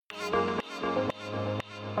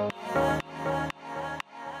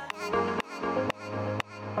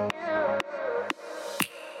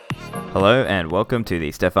Hello and welcome to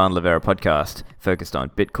the Stefan Livera podcast, focused on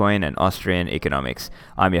Bitcoin and Austrian economics.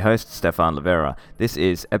 I'm your host, Stefan Livera. This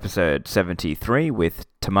is episode 73 with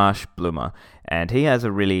Tomasz Blumer, and he has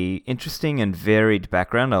a really interesting and varied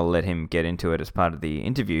background. I'll let him get into it as part of the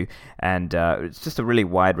interview, and it's just a really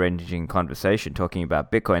wide-ranging conversation talking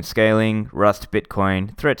about Bitcoin scaling, Rust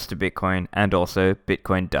Bitcoin, threats to Bitcoin, and also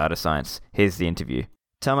Bitcoin data science. Here's the interview.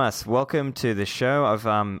 Thomas, welcome to the show. I've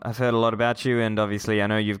heard a lot about you, and obviously I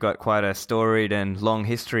know you've got quite a storied and long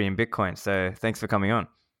history in Bitcoin. So thanks for coming on.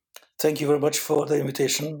 Thank you very much for the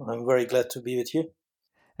invitation. I'm very glad to be with you.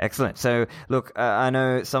 Excellent. So look, I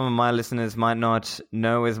know some of my listeners might not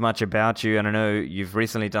know as much about you, and I know you've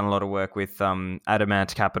recently done a lot of work with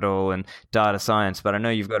Adamant Capital and data science, but I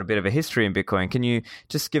know you've got a bit of a history in Bitcoin. Can you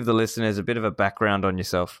just give the listeners a bit of a background on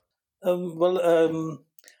yourself?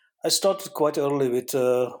 I started quite early with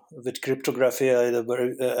cryptography. I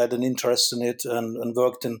had an interest in it and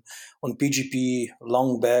worked on PGP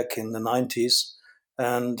long back in the 90s.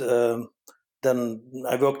 And then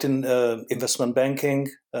I worked in investment banking,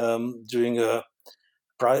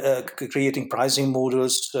 creating pricing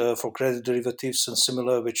models for credit derivatives and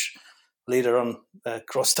similar, which later on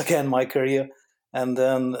crossed again my career. And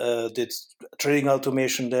then did trading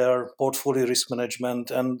automation there, portfolio risk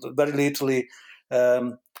management, and very lately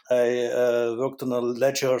I worked on a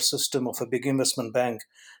ledger system of a big investment bank,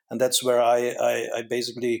 and that's where I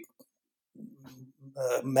basically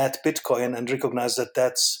met Bitcoin and recognized that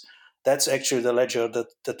that's actually the ledger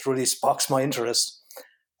that really sparks my interest.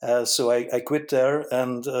 So I quit there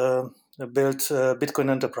and built Bitcoin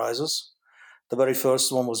Enterprises. The very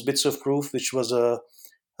first one was Bits of Proof, which was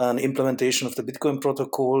an implementation of the Bitcoin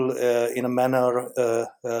protocol in a manner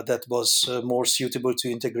that was more suitable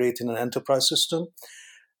to integrate in an enterprise system.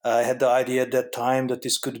 I had the idea at that time that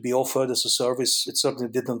this could be offered as a service. It certainly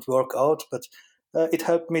didn't work out, but it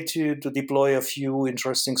helped me to deploy a few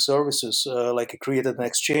interesting services, like I created an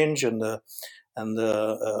exchange and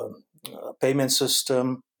payment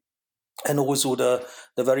system, and also the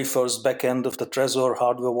very first backend of the Trezor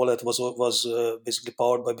hardware wallet was basically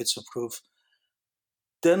powered by Bits of Proof.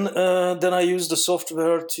 Then I used the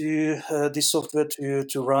software to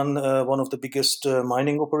run one of the biggest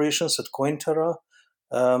mining operations at Cointerra,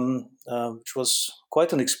 which was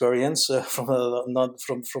quite an experience not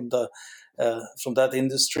from that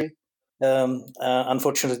industry.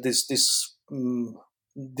 Unfortunately, this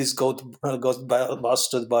got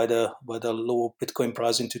busted by the low Bitcoin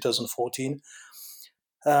price in 2014.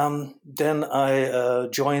 Then I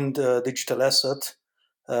joined Digital Asset,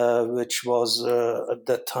 which was at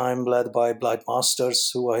that time led by Blight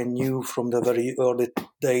Masters, who I knew from the very early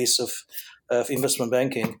days of investment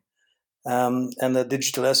banking. And at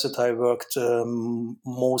Digital Asset, I worked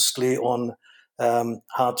mostly on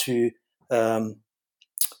how to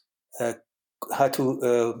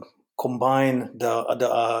combine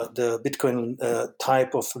the Bitcoin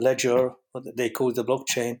type of ledger, what they call the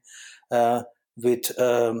blockchain, with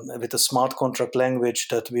a smart contract language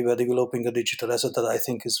that we were developing a Digital Asset that I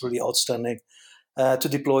think is really outstanding, to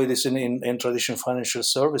deploy this in traditional financial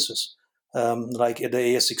services, like the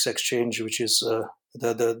ASX exchange, which is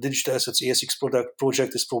the Digital Assets ASX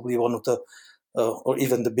project is probably one of the or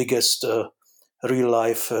even the biggest real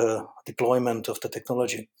life deployment of the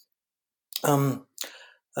technology. Then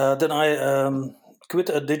I quit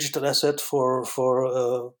a Digital Asset for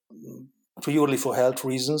purely for health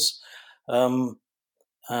reasons. And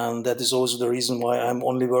that is also the reason why I'm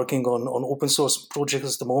only working on open source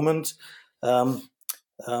projects at the moment.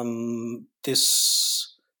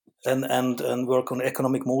 This and work on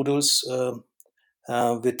economic models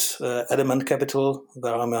with Adamant Capital,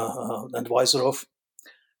 where I'm an advisor of.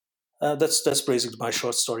 That's basically my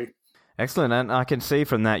short story. Excellent. And I can see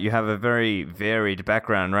from that you have a very varied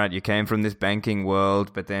background, right? You came from this banking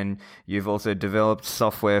world, but then you've also developed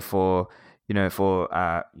software for,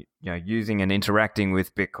 using and interacting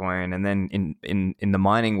with Bitcoin, and then in the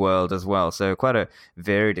mining world as well. So quite a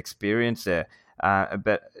varied experience there.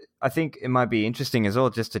 But I think it might be interesting as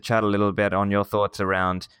well just to chat a little bit on your thoughts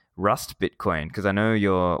around Rust Bitcoin, because I know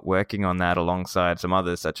you're working on that alongside some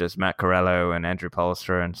others such as Matt Corallo and Andrew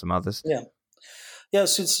Polstra and some others. Yeah. Yeah,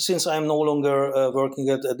 since I'm no longer working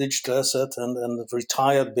at a Digital Asset and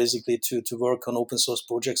retired basically to work on open source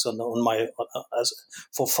projects on my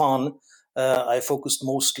for fun, I focused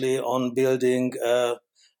mostly on building a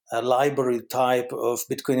library type of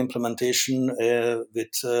Bitcoin implementation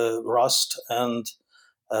with Rust, and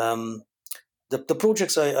the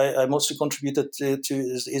projects I mostly contributed to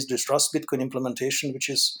is this Rust Bitcoin implementation, which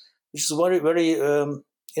is very very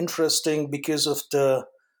interesting because of the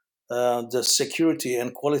security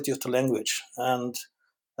and quality of the language. And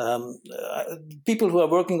People who are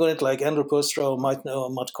working on it, like Andrew Postra, Matt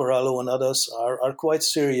Corallo, and others, are quite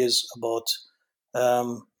serious about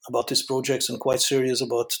these projects and quite serious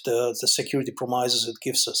about the security promises it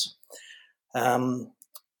gives us.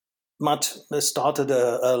 Matt started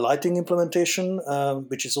a Lightning implementation,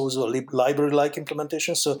 which is also a library-like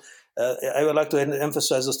implementation. So I would like to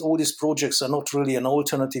emphasize that all these projects are not really an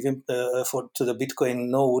alternative to the Bitcoin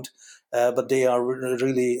node, but they are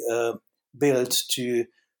really built to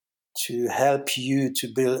help you to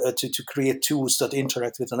build to create tools that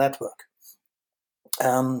interact with the network.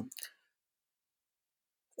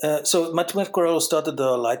 So Matt Corallo started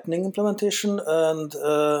the Lightning implementation, and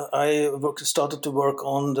I started to work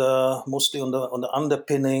on mostly on the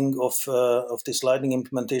underpinning of this Lightning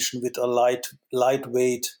implementation with a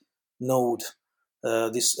lightweight node.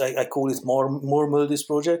 I call it Mormel. This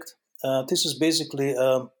project. This is basically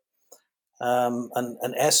an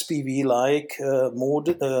SPV-like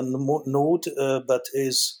node, but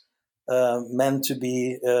is meant to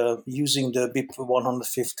be using the BIP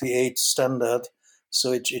 158 standard.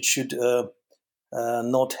 So it should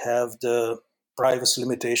not have the privacy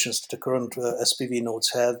limitations that the current SPV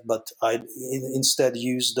nodes have, but I instead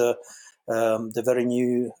use the very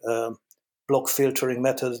new block filtering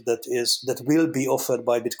method that will be offered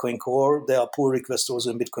by Bitcoin Core. There are pull requests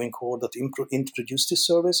also in Bitcoin Core that introduce this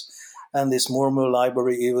service, and this Mormel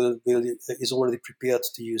library is already prepared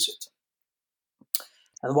to use it.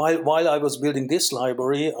 And while I was building this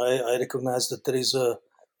library, I recognized that there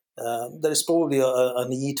is probably a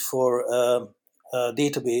need for a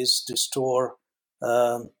database to store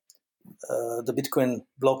the Bitcoin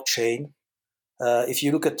blockchain. If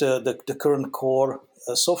you look at the current core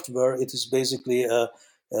software, it is basically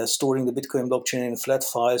storing the Bitcoin blockchain in flat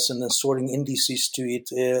files and then storing indices to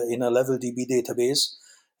it in a LevelDB database.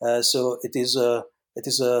 So it is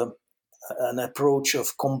an approach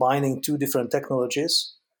of combining two different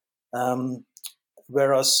technologies.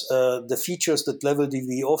 Whereas the features that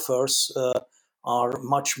LevelDB offers are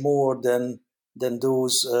much more than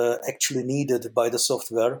those actually needed by the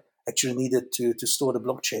software, actually needed to store the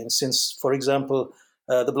blockchain. Since, for example,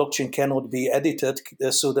 the blockchain cannot be edited,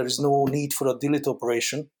 so there is no need for a delete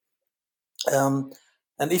operation. And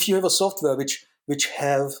if you have a software which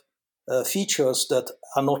have features that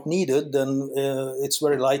are not needed, then it's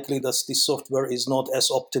very likely that this software is not as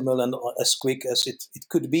optimal and as quick as it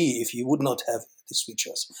could be if you would not have these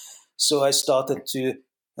features. So I started to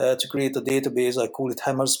create a database. I call it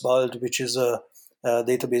Hammersbald, which is a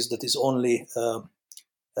database that is only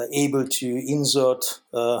able to insert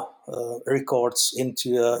records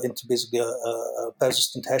into basically a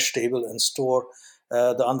persistent hash table and store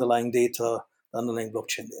the underlying data, the underlying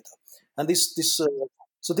blockchain data. And these are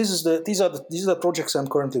the projects I'm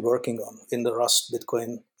currently working on in the Rust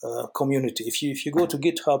Bitcoin community. If you go to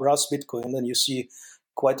GitHub Rust Bitcoin, then you see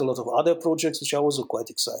quite a lot of other projects which are also quite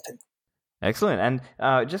exciting. Excellent. And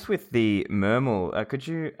just with the Mermel, could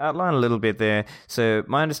you outline a little bit there? So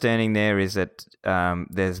my understanding there is that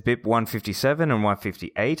there's BIP 157 and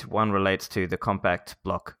 158. One relates to the compact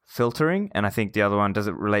block filtering, and I think the other one, does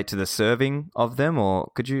it relate to the serving of them? Or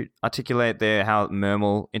could you articulate there how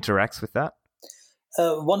Mermel interacts with that?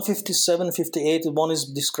 157, 58, one is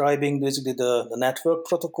describing basically the network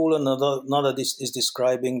protocol, and another is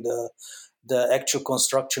describing the actual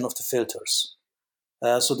construction of the filters.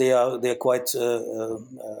 So they are quite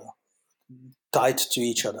tied to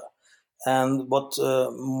each other. And what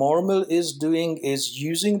Mormel is doing is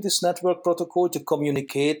using this network protocol to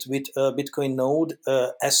communicate with a Bitcoin node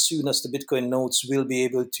as soon as the Bitcoin nodes will be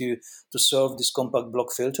able to serve these compact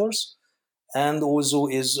block filters, and also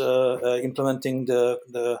is implementing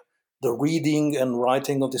the reading and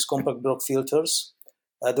writing of these compact block filters.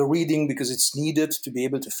 The reading because it's needed to be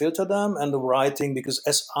able to filter them, and the writing because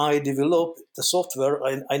as I develop the software,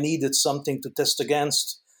 I needed something to test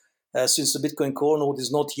against. Since the Bitcoin Core node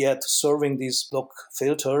is not yet serving these block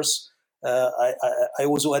filters, I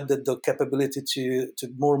also added the capability to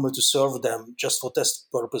Mormel to serve them just for test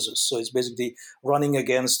purposes. So it's basically running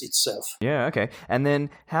against itself. Yeah, okay. And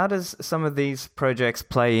then how does some of these projects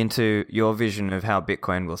play into your vision of how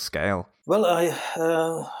Bitcoin will scale? Well,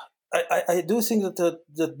 I do think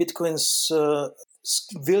that Bitcoins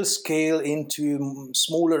will scale into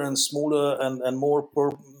smaller and smaller and more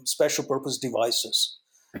special purpose devices.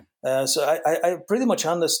 So I pretty much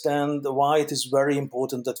understand why it is very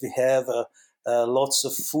important that we have lots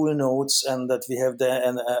of full nodes and that we have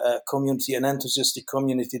a community, an enthusiastic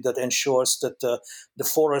community that ensures that the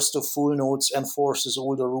forest of full nodes enforces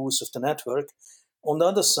all the rules of the network. On the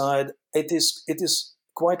other side, it is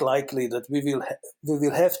quite likely that we will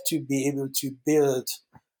have to be able to build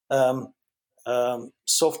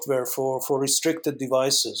software for restricted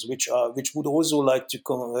devices, which would also like to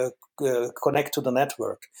connect to the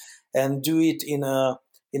network, and do it in a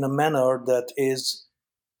manner that is,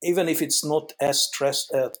 even if it's not as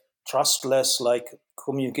trustless like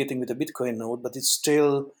communicating with a Bitcoin node, but it's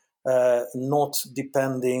still not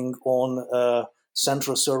depending on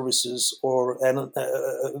central services or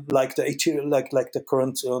like the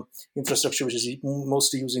current infrastructure, which is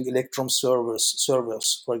mostly using Electrum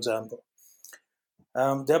servers, for example.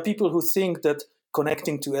 There are people who think that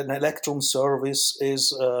connecting to an Electrum service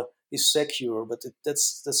is secure, but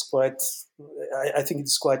that's quite. I think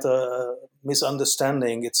it's quite a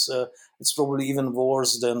misunderstanding. It's probably even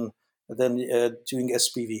worse than doing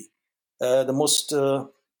SPV. The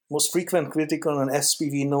most frequent critic on an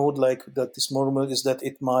SPV node like that is Murmel is that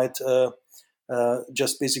it might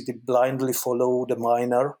just basically blindly follow the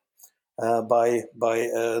miner by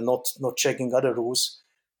not checking other rules.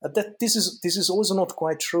 That this is also not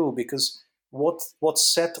quite true, because what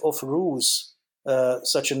set of rules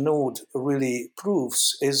such a node really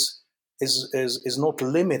proves is not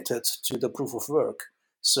limited to the proof of work.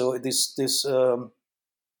 So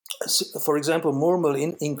for example, Murmel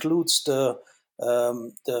includes the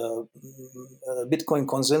Bitcoin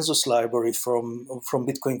consensus library from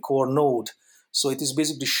Bitcoin Core node. So it is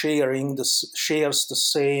basically shares the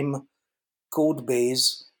same code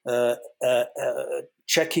base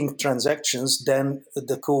checking transactions than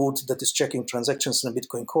the code that is checking transactions in a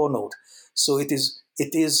Bitcoin Core node. So it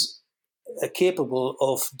is capable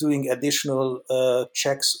of doing additional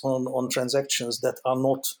checks on transactions that are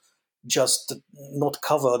not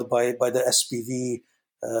covered by the SPV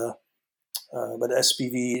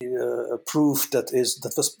proof that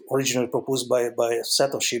was originally proposed by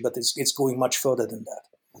Satoshi, but it's going much further than that.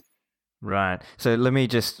 Right. So let me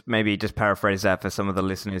just paraphrase that for some of the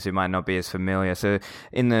listeners who might not be as familiar. So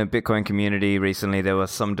in the Bitcoin community recently, there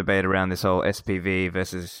was some debate around this whole SPV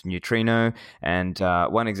versus neutrino. And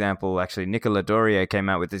one example, actually, Nicolas Dorier came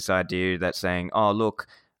out with this idea that's saying, oh, look,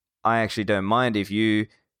 I actually don't mind if you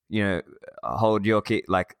hold your key,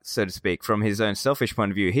 like, so to speak, from his own selfish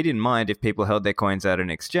point of view. He didn't mind if people held their coins at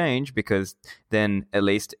an exchange, because then at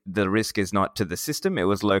least the risk is not to the system. It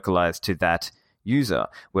was localized to that user.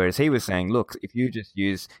 Whereas he was saying, look, if you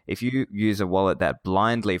use a wallet that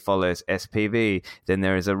blindly follows SPV, then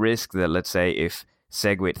there is a risk that, let's say, if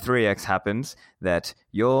SegWit 3x happens, that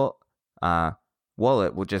your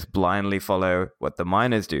wallet will just blindly follow what the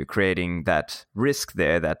miners do, creating that risk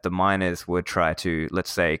there that the miners would try to, let's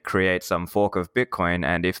say, create some fork of Bitcoin.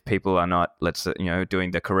 And if people are not, doing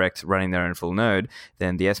the correct, running their own full node,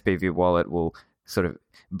 then the SPV wallet will sort of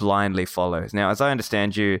blindly follow. Now, as I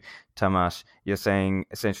understand you, Tamas, you're saying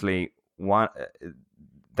essentially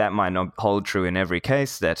that might not hold true in every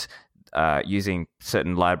case, that using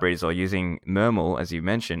certain libraries or using Murmel, as you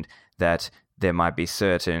mentioned, that there might be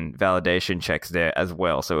certain validation checks there as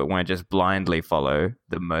well, so it won't just blindly follow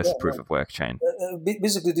the most proof of work chain.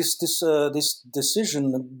 Basically, this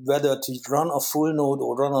decision whether to run a full node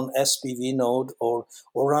or run an SPV node or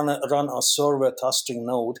run a server testing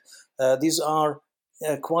node, these are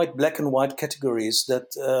quite black and white categories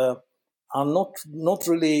that are not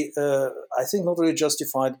really, I think, not really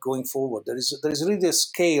justified going forward. There is really a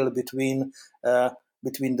scale between the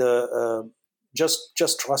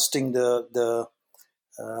just trusting the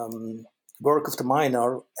work of the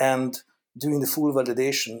miner and doing the full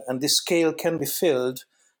validation, and this scale can be filled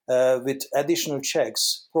with additional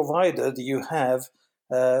checks, provided you have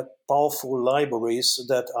powerful libraries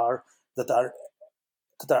that are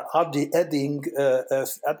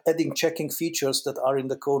adding checking features that are in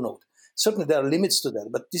the core node. Certainly, there are limits to that,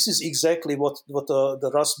 but this is exactly what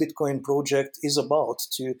the Rust Bitcoin project is about: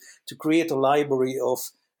 to create a library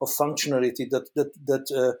of functionality that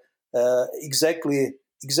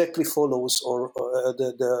exactly follows or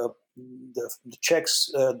the checks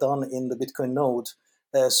done in the Bitcoin node,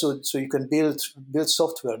 so you can build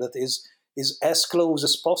software that is as close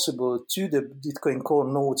as possible to the Bitcoin core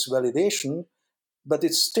node's validation, but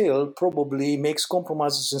it still probably makes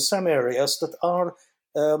compromises in some areas that are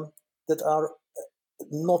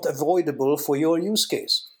not avoidable for your use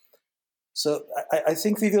case. So I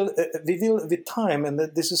think we will with time, and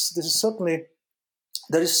this is certainly,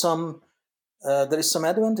 there is some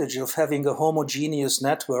advantage of having a homogeneous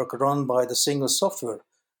network run by the single software,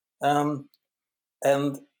 and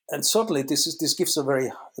certainly this gives a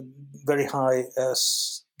very high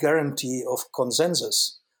guarantee of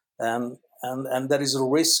consensus, and there is a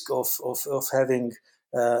risk of having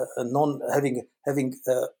having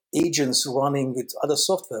agents running with other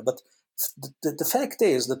software, but the fact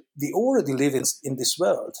is that we already live in this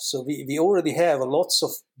world. So we already have lots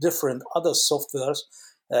of different other softwares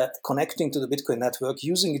connecting to the Bitcoin network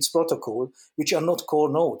using its protocol, which are not core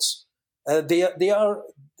nodes. They are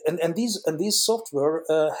and these software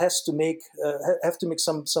have to make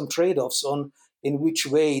some trade-offs on in which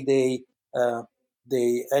way they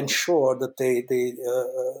ensure that they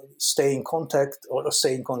stay in contact or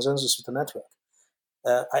stay in consensus with the network.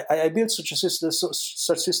 I built such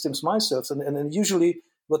systems myself, and usually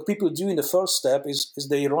what people do in the first step is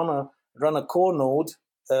they run a core node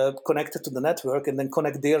connected to the network, and then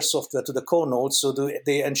connect their software to the core node, so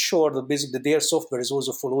they ensure that basically their software is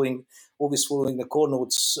also always following the core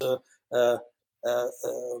node's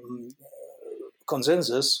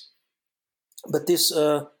consensus. But this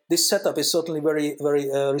setup is certainly very, very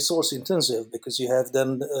resource intensive, because you have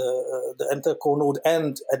then the entire core node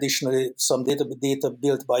and additionally some data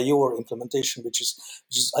built by your implementation, which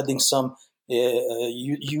is adding some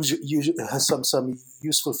some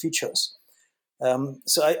useful features.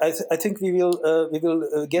 So I think we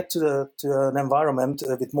will get to an environment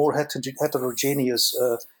with more heterogeneous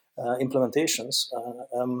implementations,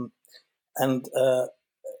 and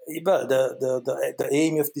well, the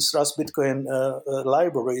aim of this Rust Bitcoin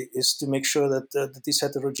library is to make sure that these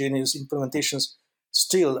heterogeneous implementations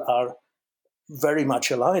still are very much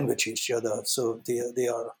aligned with each other. So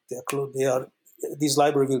this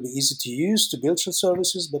library will be easy to use to build your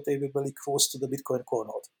services, but they will be really close to the Bitcoin core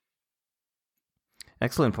node.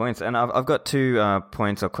 Excellent points. And I've got two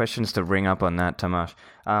points or questions to bring up on that, Tomasz.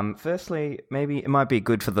 Firstly, maybe it might be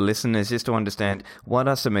good for the listeners just to understand what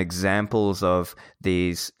are some examples of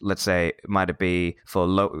these, let's say, might it be for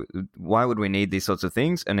why would we need these sorts of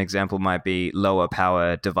things? An example might be lower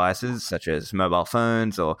power devices such as mobile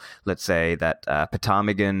phones, or let's say that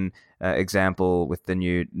Ptarmigan example with the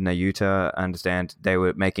new Nayuta. I understand they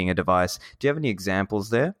were making a device. Do you have any examples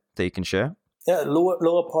there that you can share? Yeah,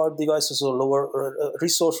 lower power devices or lower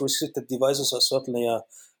resource restricted devices are certainly a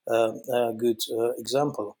good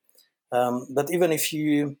example. But even if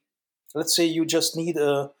let's say you just need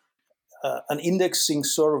an indexing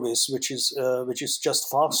service which is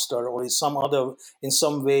just faster, or in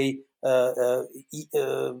some way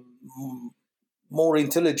more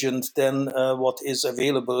intelligent than what is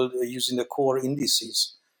available using the core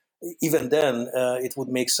indices, even then it would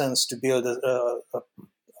make sense to build a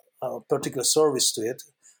particular service to it,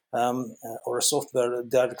 or a software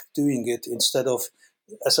that doing it, instead of,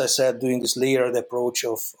 as I said, doing this layered approach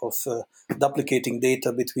of duplicating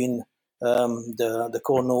data between the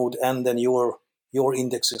core node and then your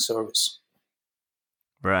indexing service.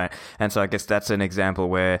 Right. And so I guess that's an example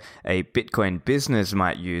where a Bitcoin business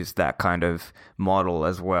might use that kind of model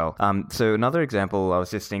as well. So another example I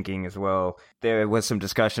was just thinking as well, there was some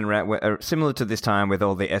discussion around, similar to this time with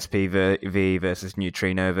all the SPV versus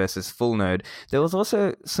neutrino versus full node. There was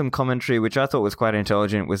also some commentary, which I thought was quite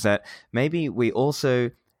intelligent, was that maybe we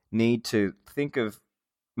also need to think of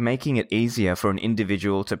making it easier for an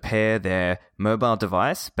individual to pair their mobile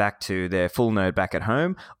device back to their full node back at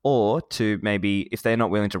home, or to maybe, if they're not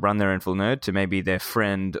willing to run their own full node, to maybe their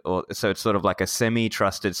friend, or so it's sort of like a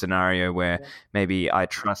semi-trusted scenario where maybe I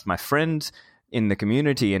trust my friend in the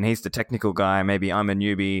community and he's the technical guy, maybe I'm a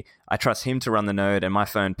newbie, I trust him to run the node and my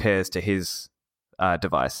phone pairs to his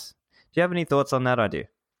device. Do you have any thoughts on that idea?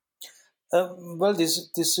 Well, these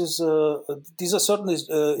are certainly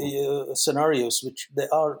scenarios which they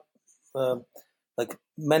are like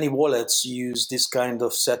many wallets use this kind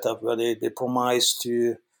of setup where they promise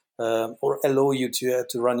to or allow you to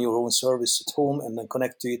run your own service at home and then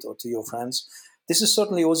connect to it or to your friends. This is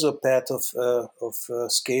certainly also a path of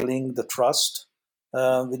scaling the trust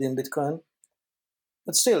within Bitcoin.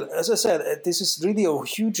 But still, as I said, this is really a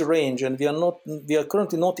huge range, and we are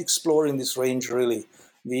currently not exploring this range really.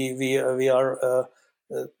 We are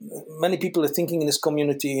many people are thinking in this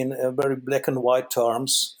community in very black and white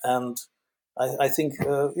terms, and I think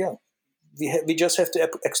we just have to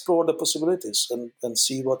explore the possibilities and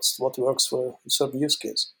see what works for a certain use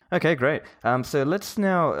case. Okay, great. So let's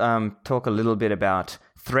now talk a little bit about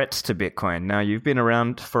threats to Bitcoin. Now, you've been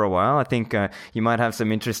around for a while. I think you might have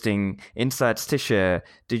some interesting insights to share.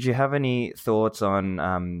 Did you have any thoughts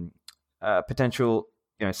on potential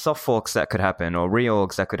soft forks that could happen, or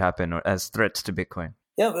reorgs that could happen, or as threats to Bitcoin?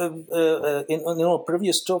 Yeah, in our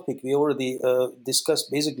previous topic, we already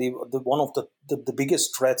discussed basically one of the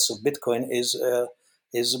biggest threats of Bitcoin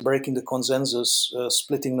is breaking the consensus,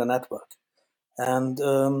 splitting the network, and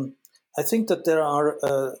I think that there are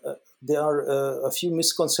a few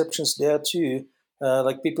misconceptions there too.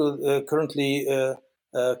 Like people currently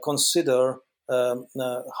consider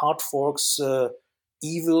hard forks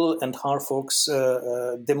evil and hard forks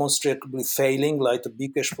demonstrably failing, like the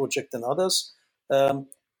Bcash project and others.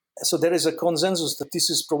 So there is a consensus that this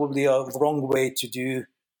is probably a wrong way to do,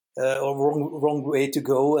 or wrong way to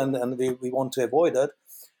go, and we want to avoid that.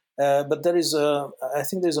 But I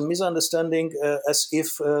think there's a misunderstanding, as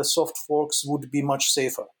if soft forks would be much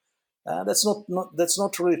safer. That's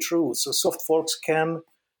not really true. So soft forks can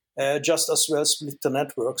just as well split the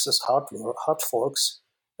networks as hard forks.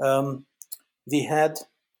 We had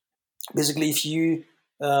basically,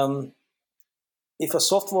 if a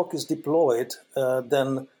soft fork is deployed,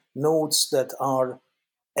 then nodes that are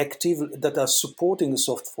supporting the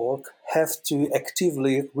soft fork have to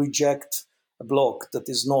actively reject a block that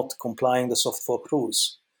is not complying the soft fork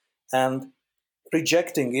rules, and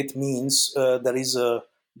rejecting it means there is a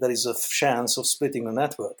chance of splitting the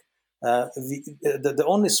network. The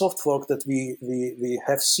only soft fork that we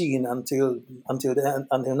have seen until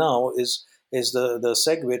now is the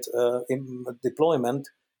SegWit deployment,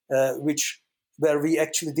 where we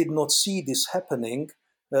actually did not see this happening,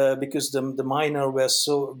 because the miner were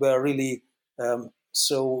really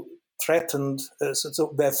so threatened,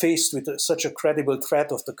 so were faced with such a credible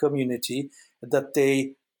threat of the community that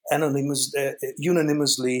they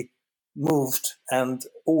unanimously moved and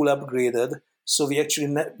all upgraded. So we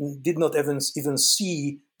actually did not even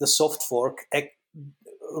see the soft fork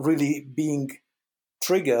really being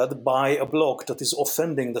triggered by a block that is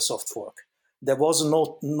offending the soft fork. There was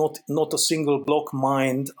not a single block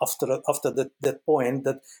mined after that point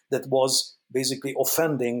that was basically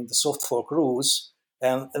offending the soft fork rules,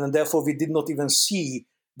 and therefore we did not even see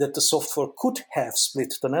that the soft fork could have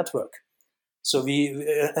split the network. So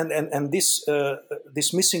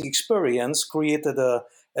this missing experience created a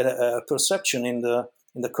perception in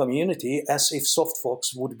the community as if soft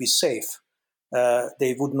forks would be safe.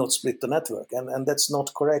 They would not split the network, and that's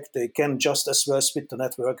not correct. They can just as well split the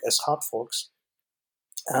network as hard forks,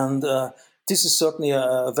 and this is certainly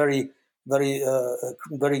a very pretty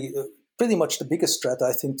much the biggest threat,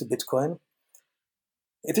 I think, to Bitcoin.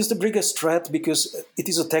 It is the biggest threat because it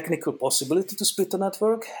is a technical possibility to split the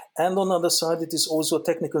network, and on the other side, it is also a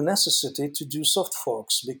technical necessity to do soft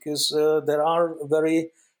forks, because there are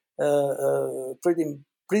very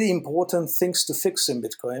pretty important things to fix in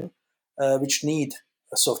Bitcoin, which need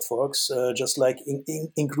soft forks, just like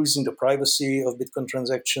increasing the privacy of Bitcoin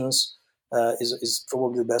transactions is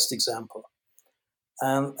probably the best example.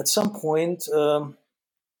 And at some point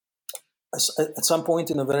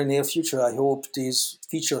in the very near future, I hope these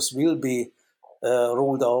features will be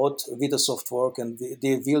rolled out with a soft fork, and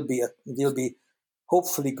they will be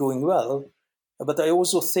hopefully going well. But I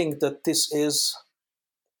also think that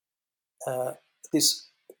this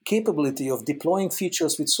capability of deploying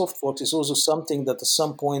features with soft forks is also something that at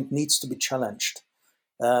some point needs to be challenged,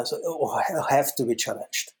 or have to be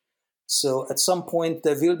challenged. So at some point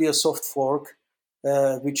there will be a soft fork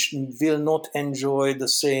which will not enjoy the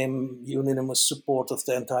same unanimous support of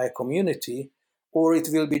the entire community, or it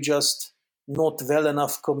will be just not well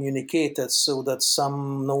enough communicated so that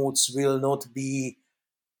some nodes will not be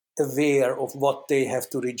aware of what they have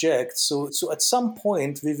to reject. So at some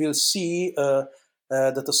point we will see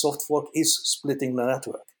that the soft fork is splitting the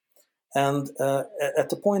network. And at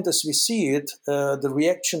the point as we see it, the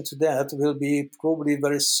reaction to that will be probably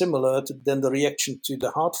very similar than the reaction to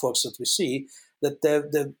the hard forks that we see, that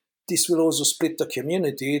this will also split the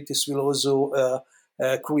community. This will also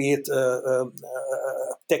create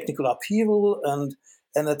technical upheaval,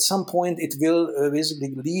 and at some point it will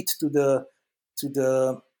basically lead to the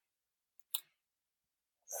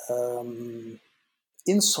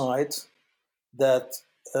insight that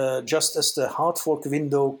just as the hard fork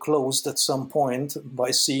window closed at some point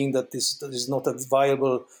by seeing that this is not a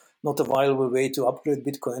viable way to upgrade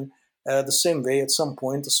Bitcoin, the same way at some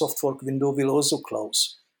point the soft fork window will also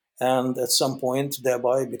close, and at some point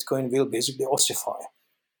thereby Bitcoin will basically ossify,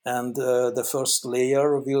 and the first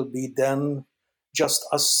layer will be then just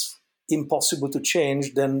as impossible to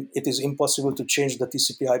change than it is impossible to change the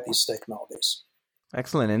TCP/IP stack nowadays.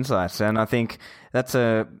 Excellent insights, and I think that's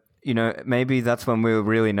maybe that's when we'll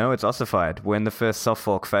really know it's ossified, when the first soft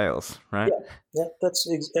fork fails, right? Yeah, I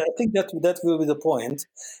think that will be the point.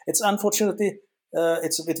 It's unfortunately,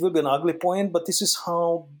 it will be an ugly point, but this is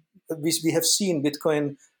how we have seen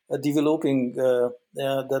Bitcoin developing.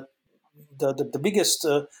 That the biggest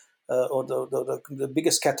or the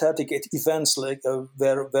biggest catalytic events, like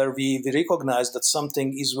where we recognize that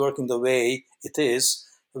something is working the way it is,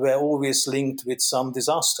 were always linked with some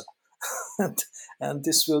disaster. And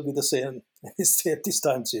this will be the same this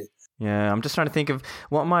time too. Yeah, I'm just trying to think of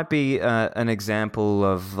what might be an example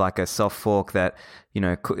of like a soft fork that,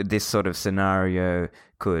 this sort of scenario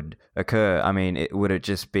could occur. I mean, would it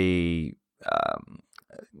just be,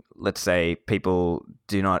 let's say, people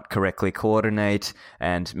do not correctly coordinate,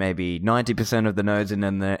 and maybe 90% of the nodes in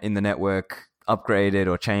the network upgraded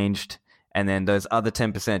or changed, and then those other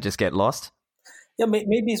 10% just get lost? Yeah,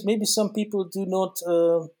 maybe some people do not.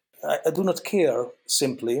 I do not care.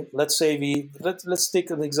 Simply, let's say let's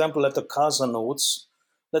take an example at the Casa nodes.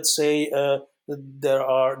 Let's say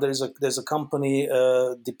there's a company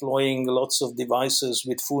deploying lots of devices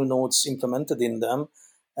with full nodes implemented in them,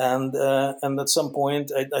 and at some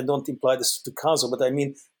point, I don't imply this to Casa, but I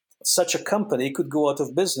mean such a company could go out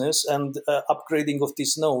of business, and upgrading of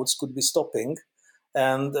these nodes could be stopping.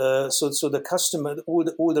 And so the customer,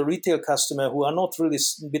 all the retail customer who are not really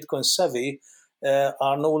Bitcoin savvy,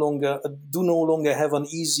 are no longer have an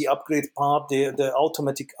easy upgrade path. The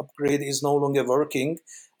automatic upgrade is no longer working,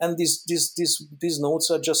 and these nodes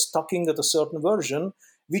are just stocking at a certain version,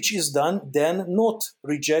 which is then not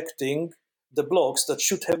rejecting the blocks that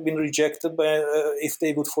should have been rejected by if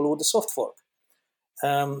they would follow the soft fork.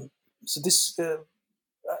 So this.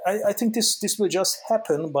 I think this will just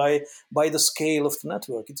happen by the scale of the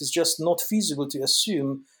network. It is just not feasible to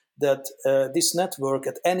assume that this network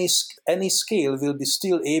at any scale will be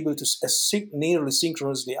still able to nearly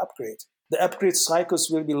synchronously upgrade. The upgrade cycles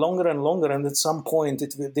will be longer and longer, and at some point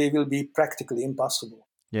they will be practically impossible.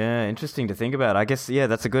 Yeah, interesting to think about. I guess, yeah,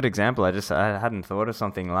 that's a good example. I hadn't thought of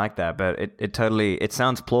something like that, but it totally, it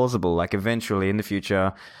sounds plausible. Like eventually in the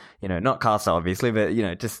future, not Casa obviously, but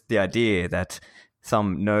just the idea that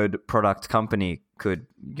some node product company could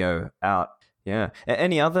go out. Yeah.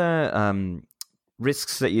 Any other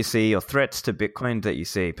risks that you see or threats to Bitcoin that you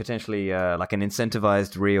see, potentially like an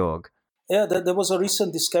incentivized reorg? Yeah, there was a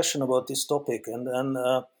recent discussion about this topic, and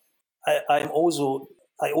I also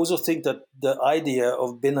think that the idea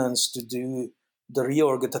of Binance to do the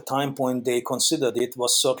reorg at the time point they considered it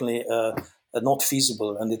was certainly not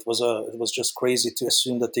feasible, and it was just crazy to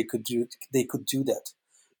assume that they could do that.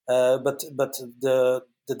 But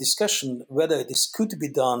the discussion whether this could be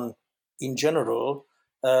done in general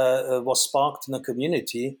was sparked in the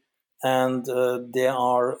community, and there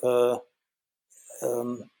are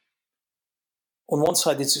on one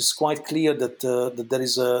side it's quite clear that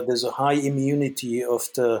there's a high immunity of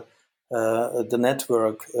the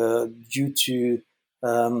network due to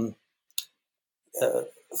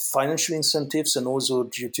financial incentives, and also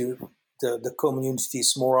due to the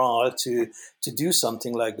community's morale to do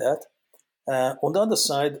something like that. On the other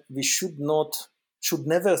side, we should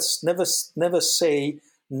never say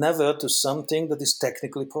never to something that is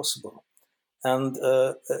technically possible. And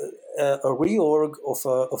a reorg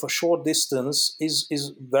of a short distance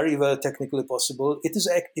is very, very technically possible. It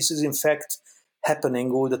is in fact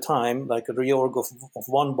happening all the time. Like a reorg of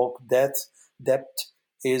one block depth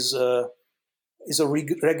is a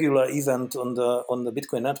regular event on the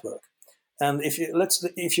Bitcoin network. And if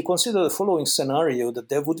you consider the following scenario, that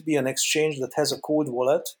there would be an exchange that has a cold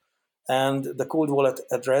wallet, and the cold wallet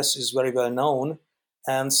address is very well known,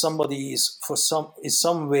 and somebody is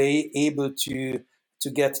some way able to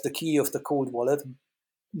get the key of the cold wallet,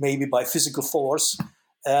 maybe by physical force,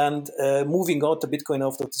 and moving out the Bitcoin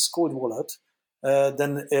out of this cold wallet,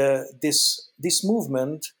 then this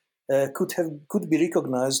movement could be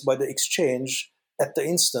recognized by the exchange at the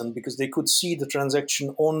instant, because they could see the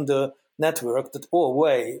transaction on the network that, oh,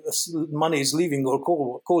 wait, money is leaving our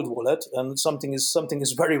cold wallet, and something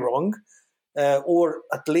is very wrong. Or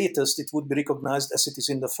at latest, it would be recognized as it is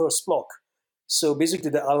in the first block. So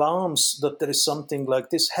basically, the alarms that there is something like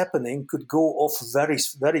this happening could go off very,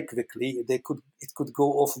 very quickly. It could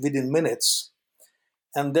go off within minutes.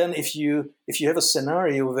 And then if you have a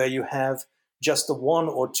scenario where you have just the one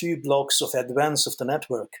or two blocks of advance of the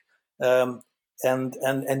network,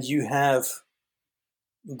 and you have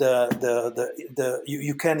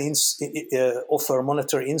you can offer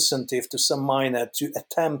monetary incentive to some miner to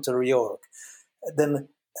attempt a reorg, then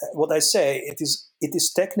what I say, it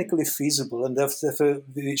is technically feasible, and therefore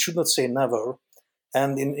we should not say never.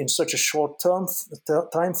 And in such a short time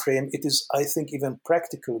frame, it is, I think, even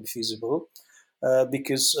practically feasible,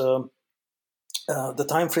 because the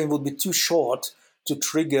time frame would be too short to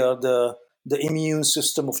trigger the immune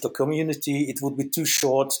system of the community. It would be too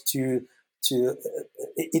short to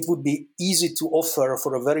it would be easy to offer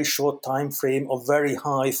for a very short time frame a very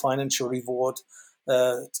high financial reward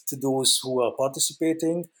to those who are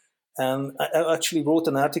participating. And I actually wrote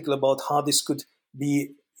an article about how this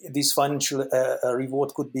financial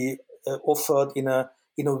reward could be offered in a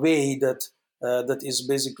way that is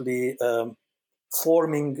basically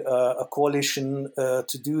forming a coalition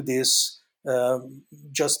to do this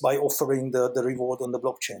just by offering the reward on the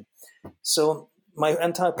blockchain. So my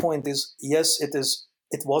entire point is, yes, it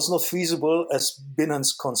was not feasible as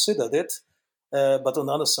Binance considered it, but on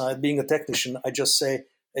the other side, being a technician, I just say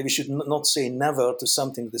we should not say never to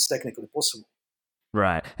something that's technically possible.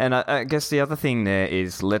 Right. And I guess the other thing there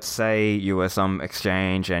is, let's say you were some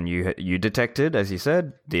exchange and you detected, as you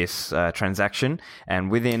said, this transaction, and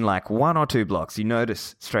within like 1 or 2 blocks, you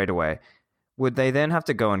notice straight away. Would they then have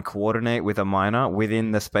to go and coordinate with a miner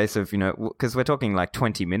within the space of, because we're talking like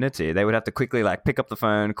 20 minutes here, they would have to quickly like pick up the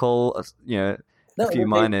phone, call, a few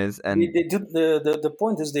miners. And they do, the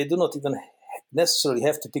point is they do not even necessarily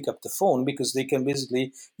have to pick up the phone, because they can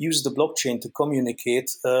basically use the blockchain to communicate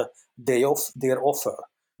their offer.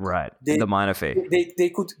 Right. The miner fee. They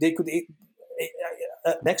could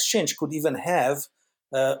an exchange could even have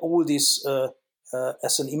all this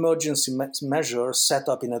as an emergency measure set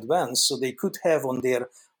up in advance, so they could have on their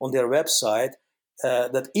website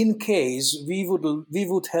that in case we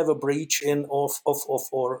would have a breach of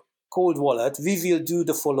our cold wallet, we will do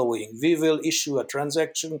the following: we will issue a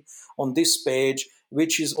transaction on this page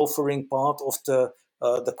which is offering part of the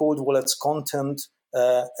cold wallet's content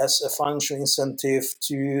as a financial incentive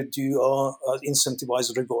to do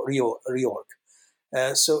incentivized reorg.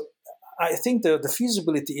 So I think the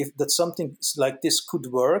feasibility, if that something like this could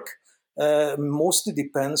work, mostly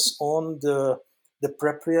depends on the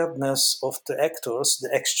preparedness of the actors, the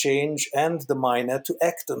exchange and the miner, to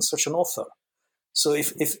act on such an offer. So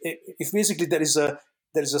if basically there is a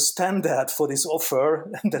standard for this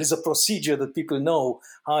offer, and there is a procedure that people know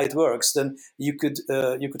how it works, then you could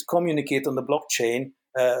communicate on the blockchain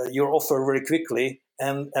your offer very quickly,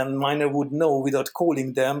 and miner would know without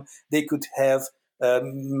calling them. They could have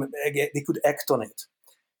they could act on it.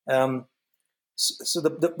 So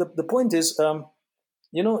the point is,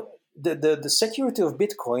 the security of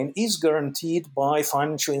Bitcoin is guaranteed by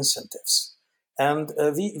financial incentives. And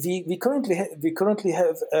we currently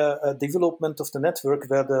have a development of the network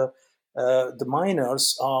where the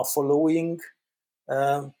miners are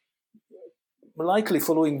likely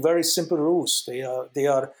following very simple rules. They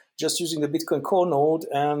are just using the Bitcoin core node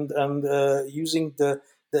and using the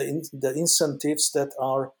incentives that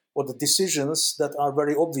are, or the decisions that are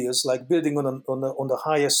very obvious, like building on the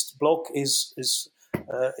highest block is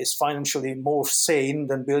financially more sane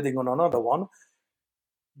than building on another one.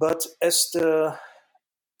 But as the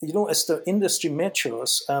industry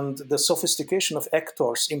matures and the sophistication of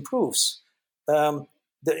actors improves, the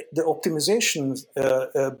optimization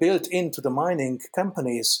built into the mining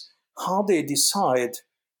companies, how they decide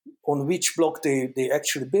on which block they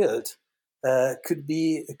actually build, could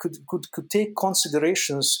take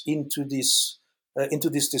considerations into this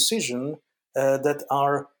decision that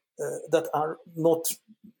are not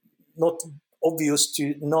obvious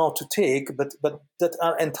to take, but that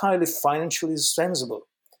are entirely financially sensible.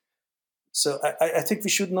 So I think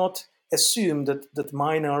we should not assume that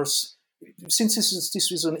miners, since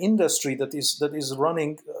this is an industry that is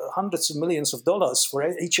running hundreds of millions of dollars for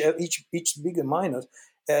each bigger miner,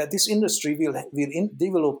 this industry will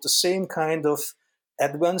develop the same kind of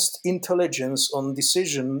advanced intelligence on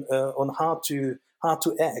decision on how to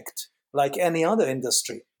act like any other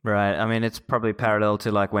industry. Right. I mean, it's probably parallel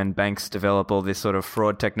to like when banks develop all this sort of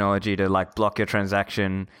fraud technology to like block your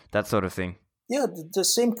transaction, that sort of thing. Yeah, the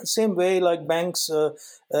same way like banks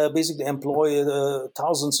basically employ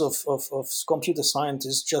thousands of computer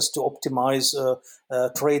scientists just to optimize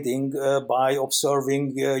trading by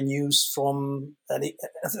observing news from any.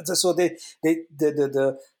 So the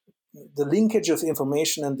linkage of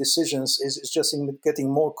information and decisions is just getting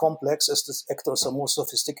more complex as the actors are more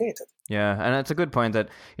sophisticated. Yeah, and it's a good point that,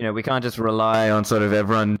 we can't just rely on sort of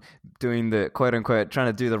everyone doing the quote unquote trying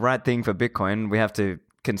to do the right thing for Bitcoin. We have to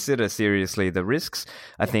consider seriously the risks.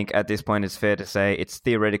 I think at this point it's fair to say it's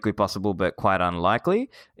theoretically possible but quite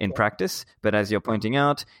unlikely in practice. But as you're pointing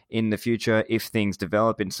out, in the future, if things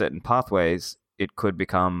develop in certain pathways, it could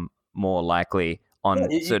become more likely on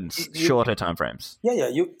certain shorter timeframes.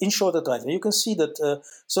 Yeah, in shorter time. You can see that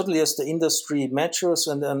certainly as the industry matures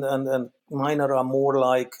and miner are more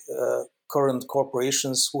like current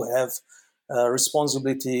corporations who have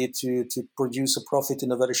responsibility to produce a profit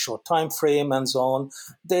in a very short time frame and so on,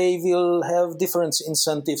 they will have different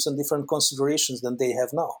incentives and different considerations than they have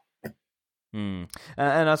now.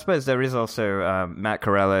 And I suppose there is also Matt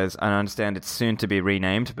Corello's, and I understand it's soon to be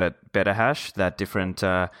renamed, but BetterHash, that different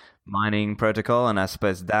mining protocol. And I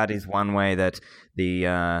suppose that is one way that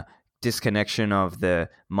the disconnection of the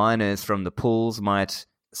miners from the pools might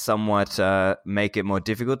somewhat make it more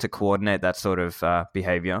difficult to coordinate that sort of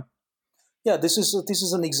behavior. Yeah, this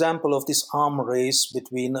is an example of this arm race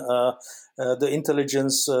between the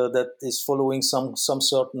intelligence that is following some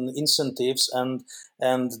certain incentives and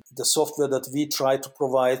the software that we try to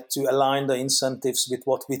provide to align the incentives with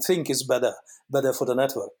what we think is better for the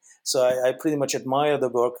network. So I pretty much admire the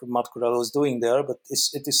work Matt Corallo is doing there, but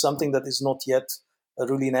it is something that is not yet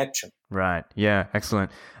really in action. Right. Yeah.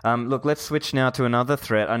 Excellent. Look, let's switch now to another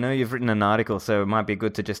threat. I know you've written an article, so it might be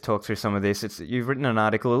good to just talk through some of this. You've written an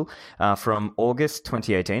article from August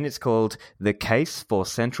 2018. It's called "The Case for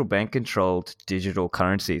Central Bank Controlled Digital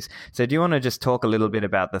Currencies." So, do you want to just talk a little bit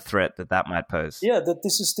about the threat that might pose? Yeah, that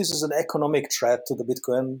this is an economic threat to the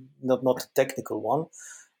Bitcoin, not a technical one.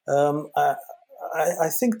 I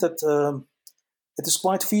think that it is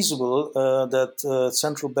quite feasible that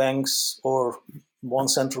central banks or one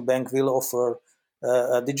central bank will offer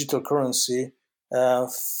a digital currency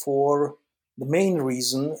for the main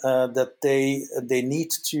reason that they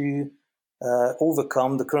need to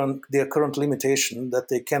overcome their current limitation that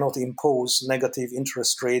they cannot impose negative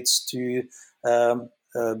interest rates to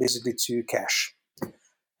basically to cash.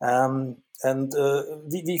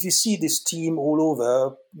 We see this theme all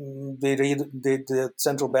over. The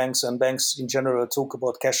central banks and banks in general talk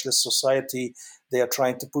about cashless society. They are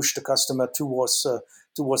trying to push the customer towards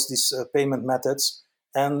these payment methods.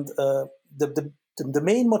 And the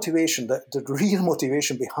main motivation, the real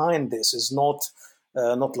motivation behind this is not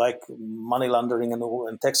like money laundering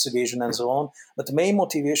and tax evasion and so on, but the main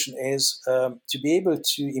motivation is to be able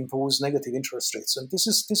to impose negative interest rates, and this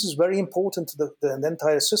is very important to the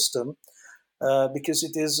entire system because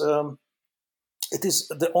it is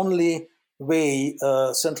the only way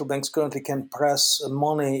central banks currently can press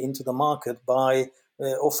money into the market by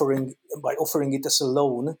offering it as a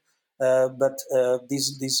loan, but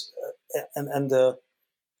these and the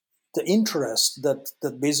interest that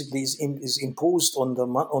basically is imposed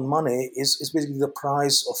on money is basically the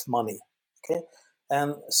price of money. Okay,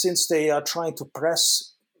 and since they are trying to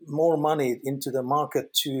press more money into the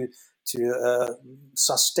market to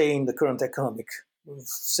sustain the current economic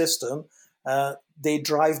system, they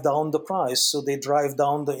drive down the price, so they drive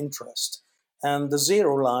down the interest. And the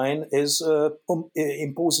zero line is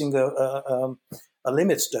imposing a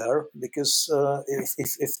limit there, because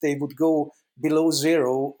if they would go below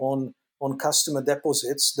zero on customer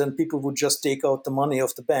deposits, then people would just take out the money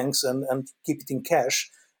of the banks and keep it in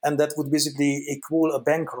cash. And that would basically equal a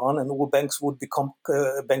bank run, and all banks would become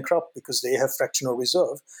bankrupt because they have fractional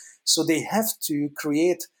reserve. So they have to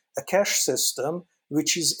create a cash system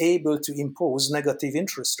which is able to impose negative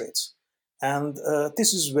interest rates. And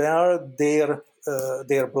this is where their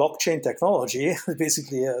blockchain technology,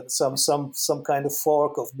 basically some kind of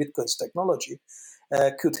fork of Bitcoin's technology,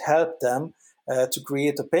 could help them to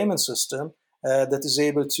create a payment system that is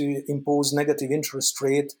able to impose negative interest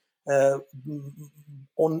rate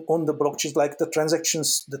on the blockchains. Like the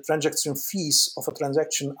transaction fees of a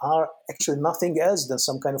transaction are actually nothing else than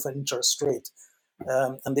some kind of an interest rate,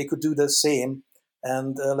 and they could do the same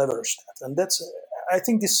and leverage that. And that's, I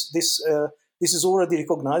think this is already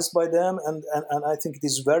recognized by them, and I think it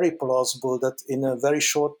is very plausible that in a very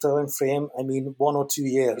short time frame, I mean 1 or 2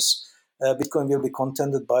 years, Bitcoin will be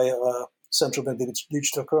contended by a central bank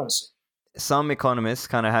digital currency. Some economists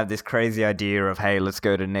kind of have this crazy idea of, hey, let's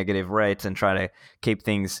go to negative rates and try to keep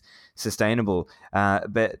things sustainable.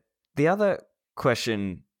 But the other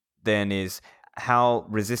question then is, how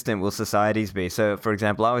resistant will societies be? So, for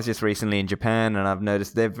example, I was just recently in Japan, and I've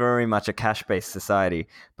noticed they're very much a cash-based society,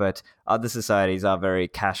 but other societies are very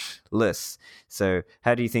cashless. So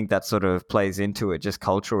how do you think that sort of plays into it, just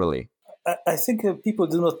culturally? I think people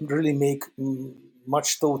do not really make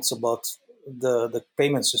much thoughts about the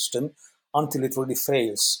payment system until it really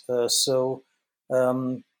fails. The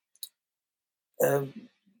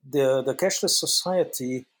cashless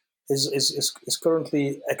society is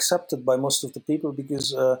currently accepted by most of the people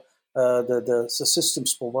because the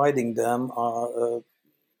systems providing them are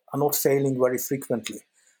not failing very frequently.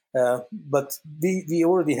 But we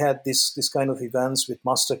already had this kind of events with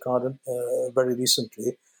MasterCard very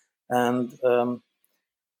recently, and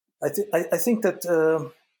I think that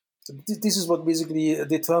this is what basically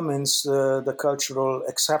determines the cultural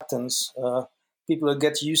acceptance. People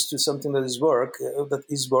get used to something that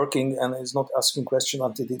is working and is not asking questions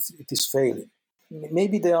until it is failing.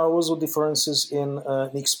 Maybe there are also differences in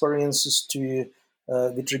experiences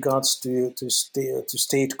with regards to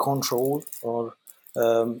state control. Or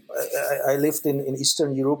I lived in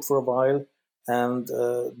Eastern Europe for a while, and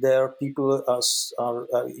there people are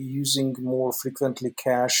using more frequently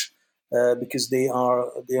cash because they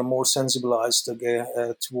are more sensibilized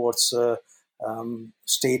towards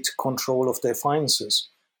state control of their finances.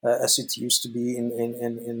 as it used to be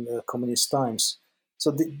in communist times.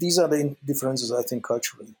 So these are the differences, I think,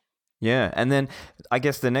 culturally. Yeah, and then I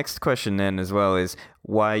guess the next question then as well is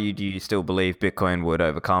why do you still believe Bitcoin would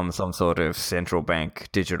overcome some sort of central bank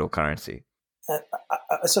digital currency?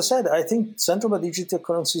 As I said, I think central bank digital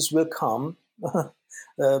currencies will come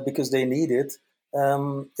because they need it.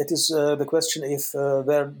 It is the question if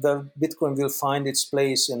where Bitcoin will find its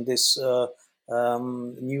place in this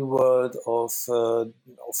new world of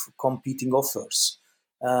competing offers.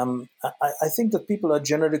 I think that people are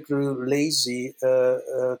generally lazy,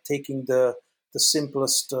 taking the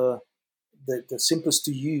simplest the simplest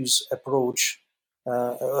to use approach,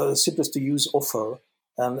 simplest to use offer,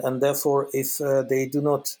 and therefore, if they do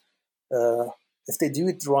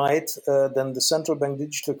it right, then the central bank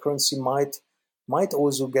digital currency might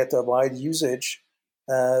also get a wide usage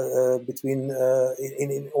between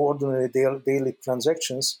in ordinary daily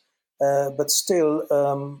transactions, but still,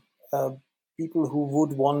 people who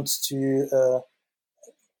would want to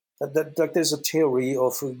like there's a theory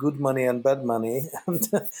of good money and bad money, and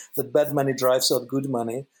that bad money drives out good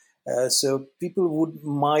money. So people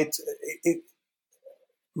might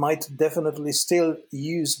definitely still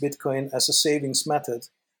use Bitcoin as a savings method,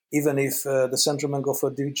 even if the central bank of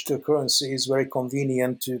a digital currency is very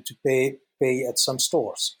convenient to pay at some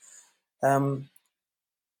stores.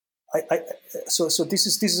 So this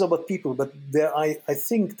is about people, but I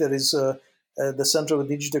think there is the central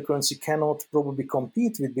digital currency cannot probably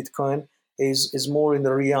compete with Bitcoin is more in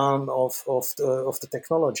the realm of the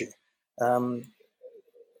technology.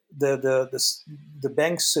 The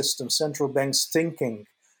bank system, central banks thinking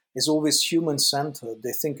is always human centered.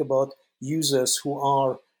 They think about users who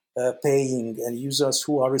are paying and users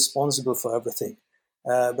who are responsible for everything.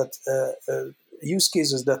 But use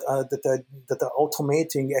cases that are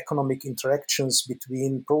automating economic interactions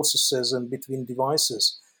between processes and between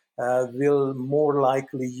devices will more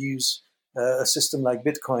likely use a system like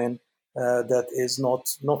Bitcoin that is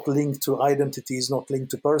not linked to identities, not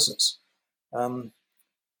linked to persons.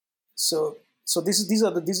 So these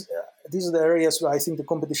are the areas where I think the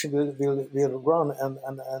competition will run,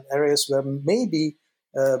 and areas where maybe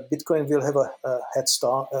Bitcoin will have a head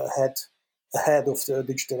start ahead of the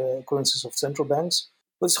digital currencies of central banks.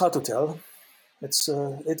 But it's hard to tell. It's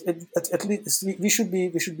at least we should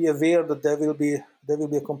be aware that there will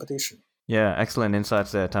be a competition. Yeah, excellent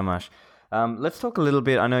insights there, Tamas. Let's talk a little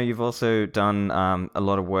bit. I know you've also done a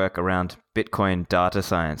lot of work around Bitcoin data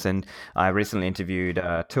science, and I recently interviewed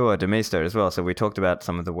Tua Demisto as well. So we talked about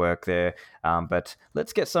some of the work there. But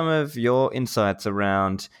let's get some of your insights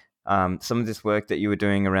around some of this work that you were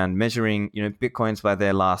doing around measuring, Bitcoins by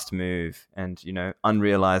their last move and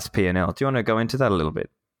unrealized P&L. Do you want to go into that a little bit?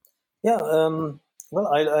 Yeah. Well,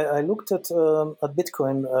 I looked at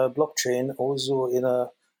Bitcoin blockchain also in a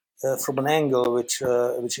from an angle which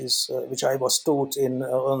I was taught in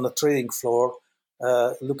on the trading floor,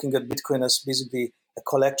 looking at Bitcoin as basically a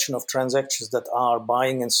collection of transactions that are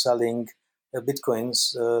buying and selling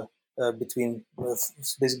Bitcoins between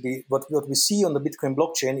basically what we see on the Bitcoin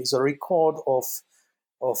blockchain is a record of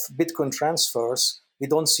Bitcoin transfers. We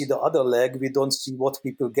don't see the other leg. We don't see what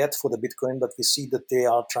people get for the Bitcoin, but we see that they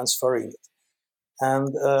are transferring it.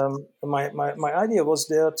 And my idea was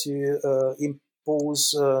there to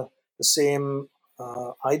impose the same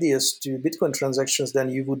ideas to Bitcoin transactions than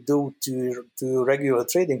you would do to regular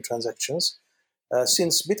trading transactions.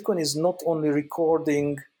 Since Bitcoin is not only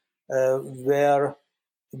recording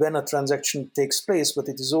when a transaction takes place, but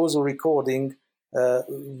it is also recording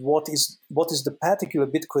what is the particular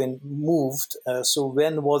Bitcoin moved. So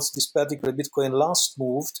when was this particular Bitcoin last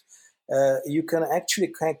moved? You can actually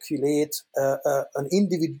calculate a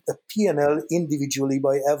P&L individually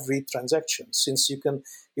by every transaction, since you can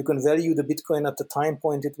value the Bitcoin at the time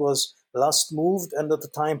point it was last moved and at the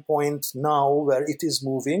time point now where it is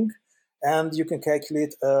moving, and you can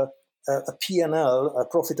calculate a P&L, a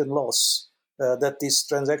profit and loss that this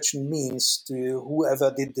transaction means to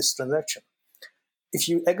whoever did this transaction. If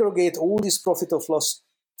you aggregate all this profit or loss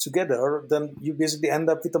together, then you basically end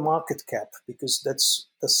up with a market cap, because that's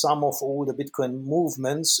the sum of all the Bitcoin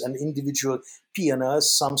movements, and individual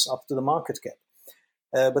P&Ls sums up to the market cap.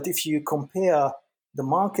 But if you compare the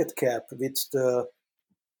market cap with the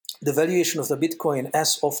valuation of the Bitcoin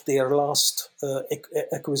as of their last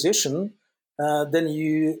acquisition, then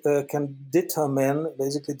you can determine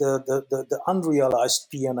basically the unrealized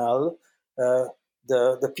P&L,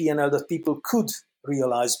 the P&L that people could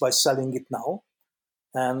realize by selling it now.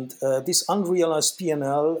 And this unrealized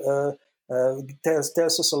P&L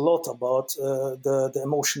tells us a lot about the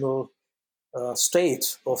emotional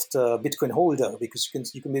state of the Bitcoin holder, because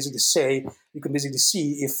you can basically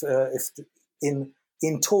see if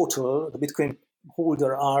in total the Bitcoin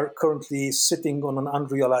holder are currently sitting on an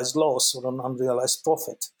unrealized loss or an unrealized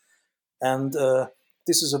profit. And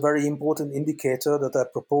this is a very important indicator that I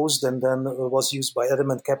proposed and then was used by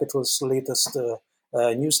Adamant Capital's latest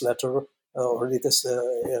newsletter or latest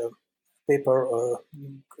paper.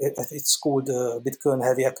 It's called Bitcoin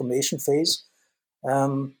Heavy Accumulation Phase.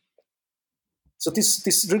 So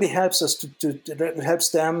this really helps us it helps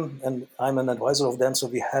them, and I'm an advisor of them, so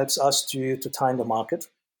it helps us to time the market.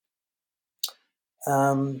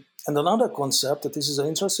 And another concept, that this is an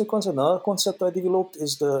interesting concept, another concept I developed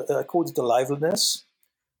is I called it the liveliness.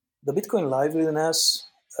 The Bitcoin liveliness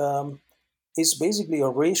is basically a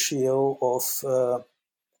ratio of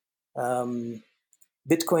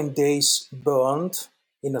Bitcoin days burned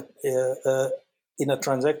in a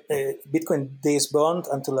Bitcoin days burned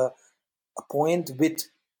until a point with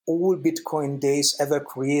all Bitcoin days ever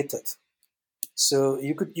created. So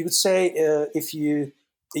you could say if you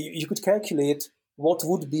could calculate what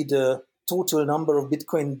would be the total number of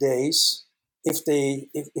Bitcoin days if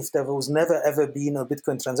there was never ever been a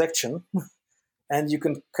Bitcoin transaction, and you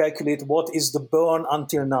can calculate what is the burn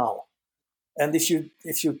until now. And if you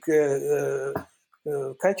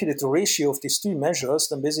calculate the ratio of these two measures,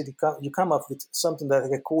 then basically you come up with something that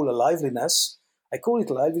I call a liveliness. I call it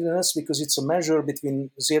liveliness because it's a measure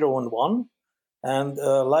between 0 and 1, and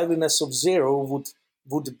liveliness of 0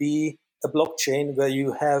 would be a blockchain where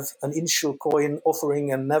you have an initial coin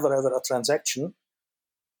offering and never ever a transaction.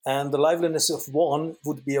 And the liveliness of 1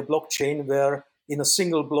 would be a blockchain where in a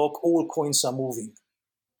single block all coins are moving.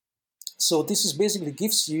 So this is basically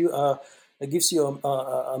gives you a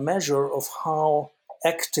measure of how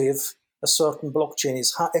active a certain blockchain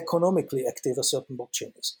is, how economically active a certain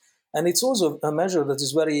blockchain is. And it's also a measure that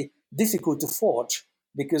is very difficult to forge,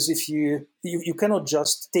 because if you cannot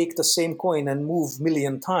just take the same coin and move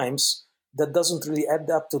million times. That doesn't really add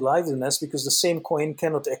up to liveliness, because the same coin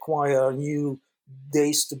cannot acquire new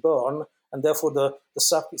days to burn, and therefore the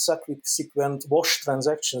subsequent wash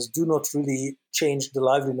transactions do not really change the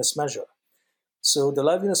liveliness measure. So the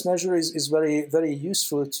liveliness measure is very, very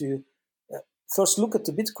useful to first look at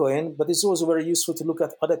the Bitcoin, but it's also very useful to look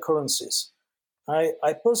at other currencies.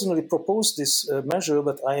 I personally proposed this measure,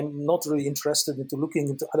 but I'm not really interested into looking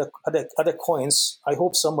into other coins. I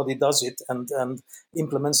hope somebody does it and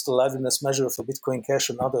implements the liveliness measure for Bitcoin Cash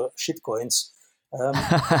and other shitcoins.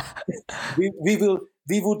 We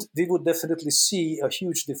would definitely see a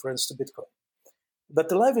huge difference to Bitcoin. But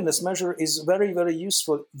the liveliness measure is very, very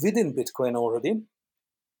useful within Bitcoin already,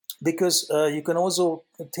 because you can also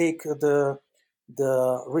take the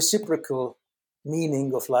reciprocal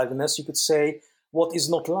meaning of liveliness. You could say what is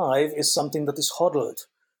not live is something that is hodled.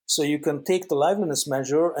 So you can take the liveliness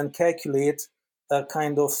measure and calculate a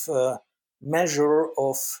kind of measure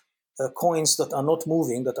of coins that are not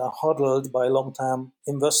moving, that are hodled by long-term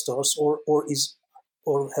investors or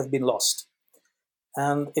have been lost.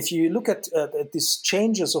 And if you look at these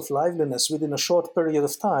changes of liveliness within a short period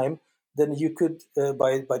of time, then you could,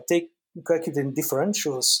 by calculating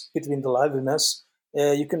differentials between the liveliness,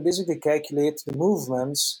 you can basically calculate the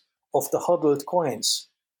movements of the hodled coins.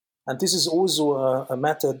 And this is also a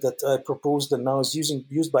method that I proposed and now is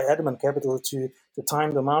used by Adamant Capital to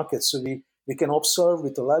time the market. So we can observe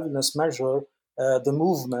with the liveliness measure the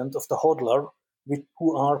movement of the hodler,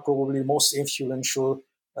 who are probably most influential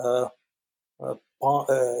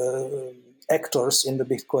actors in the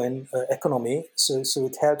Bitcoin economy. So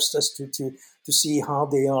it helps us to see how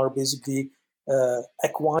they are basically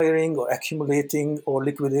acquiring or accumulating or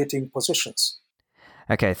liquidating positions.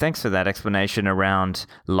 Okay, thanks for that explanation around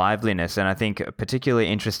liveliness. And I think particularly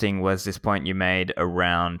interesting was this point you made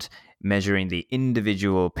around measuring the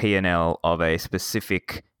individual P&L of a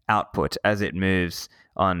specific output as it moves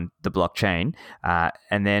on the blockchain.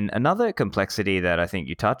 And then another complexity that I think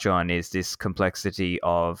you touch on is this complexity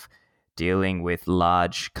of dealing with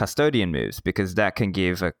large custodian moves, because that can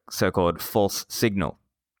give a so-called false signal.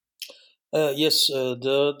 Yes,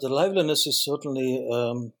 the liveliness is certainly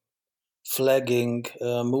flagging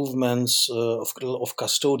movements of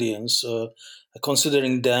custodians,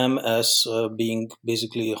 considering them as being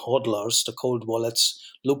basically hodlers. The cold wallets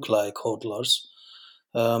look like hodlers.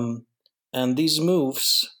 And these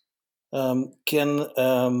moves can,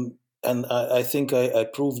 and I think I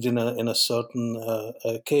proved in a certain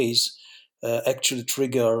case, actually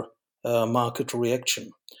trigger market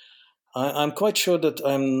reaction. I'm quite sure that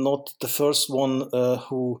I'm not the first one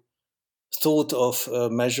who thought of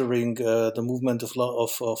measuring the movement of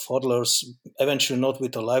hodlers, eventually not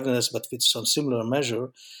with the liveliness, but with some similar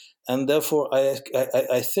measure. And therefore,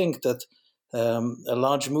 I think that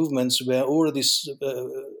large movements were already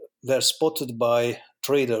were spotted by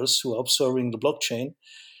traders who are observing the blockchain,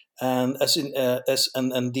 and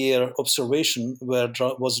and their observation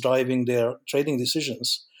was driving their trading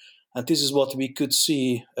decisions. And this is what we could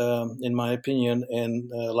see, in my opinion, in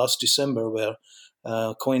last December, where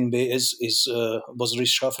Coinbase was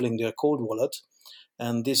reshuffling their cold wallet,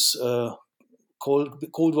 and this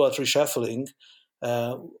cold wallet reshuffling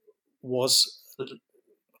was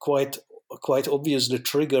quite obviously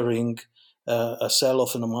triggering a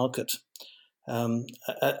sell-off in the market.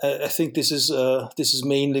 I think this is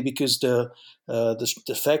mainly because the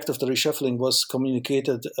fact of the reshuffling was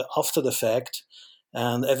communicated after the fact,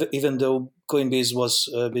 and even though Coinbase was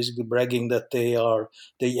basically bragging that they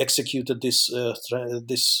executed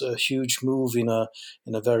this huge move in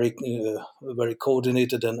a very very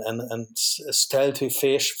coordinated and stealthy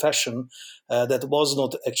fashion, that was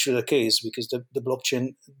not actually the case, because the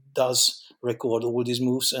blockchain does record all these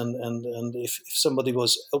moves, and if somebody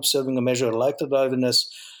was observing a measure like the liveliness,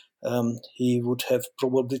 he would have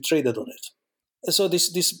probably traded on it. So this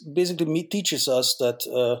basically teaches us that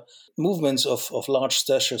movements of large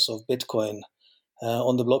stashes of Bitcoin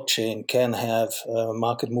on the blockchain can have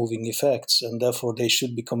market moving effects, and therefore they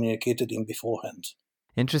should be communicated in beforehand.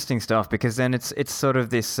 Interesting stuff, because then it's sort of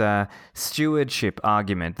this stewardship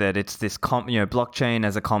argument that it's this blockchain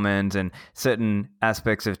as a commons and certain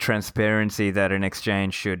aspects of transparency that an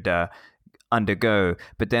exchange should undergo,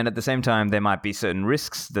 but then at the same time there might be certain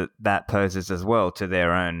risks that poses as well to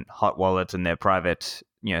their own hot wallet and their private,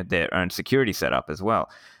 their own security setup as well.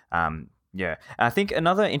 I think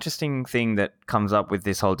another interesting thing that comes up with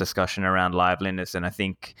this whole discussion around liveliness, and I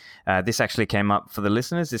think this actually came up for the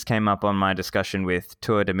listeners, this came up on my discussion with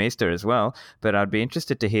Tuur Demeester as well, but I'd be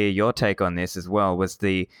interested to hear your take on this as well, was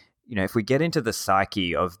if we get into the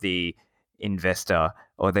psyche of the investor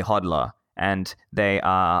or the hodler, and they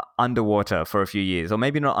are underwater for a few years, or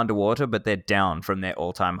maybe not underwater, but they're down from their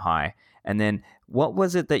all-time high. And then what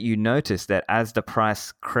was it that you noticed that as the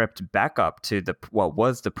price crept back up to what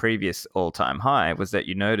was the previous all-time high, was that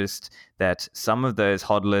you noticed that some of those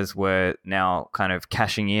hodlers were now kind of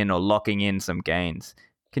cashing in or locking in some gains?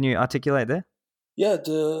 Can you articulate there? Yeah,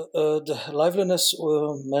 the liveliness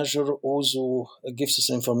measure also gives us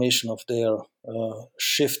information of their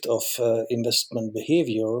shift of investment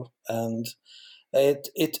behavior, and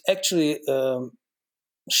it actually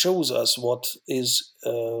shows us what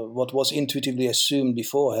was intuitively assumed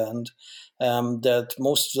beforehand, that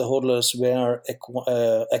most of the hodlers were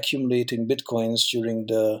accumulating bitcoins during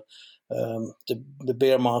the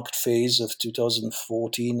bear market phase of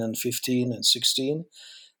 2014 and 15 and 16.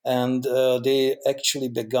 And they actually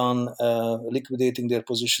began liquidating their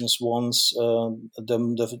positions once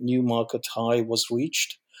the new market high was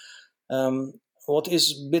reached. What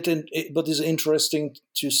is interesting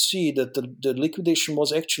to see that the liquidation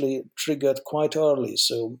was actually triggered quite early.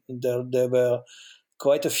 So there were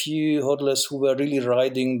quite a few hodlers who were really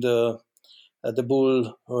riding the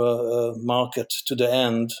bull market to the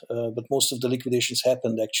end, but most of the liquidations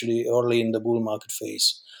happened actually early in the bull market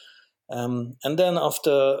phase. And then after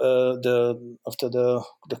the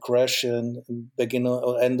crash in beginning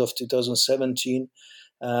or end of 2017,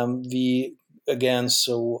 we again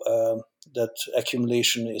saw that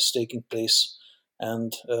accumulation is taking place,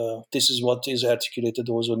 and this is what is articulated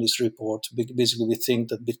also in this report. Basically, we think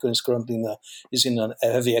that Bitcoin is currently in a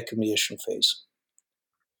heavy accumulation phase.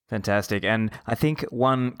 Fantastic. And I think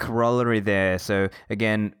one corollary there, so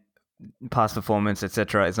again, past performance,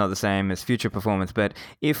 etc., is not the same as future performance. But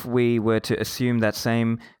if we were to assume that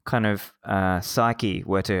same kind of psyche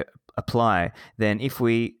were to apply, then if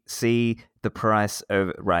we see the price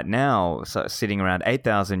of right now sitting around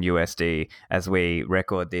 8,000 USD as we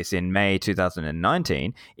record this in May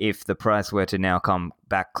 2019, if the price were to now come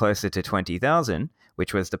back closer to 20,000,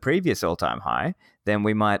 which was the previous all-time high, then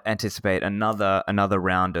we might anticipate another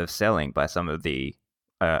round of selling by some of the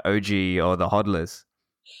OG or the hodlers.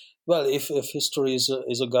 Well, if history is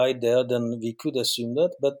a guide there, then we could assume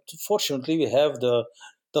that. But fortunately, we have the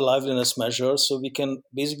liveliness measure, so we can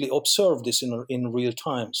basically observe this in real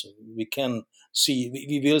time. So we can see,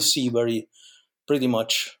 we will see pretty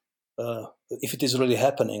much if it is really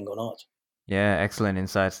happening or not. Yeah, excellent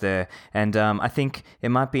insights there. And I think it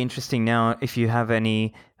might be interesting now if you have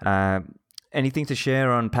anything to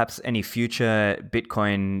share on perhaps any future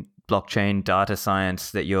Bitcoin blockchain data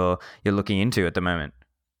science that you're looking into at the moment.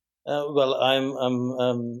 Well,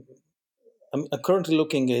 I'm currently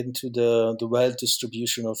looking into the wealth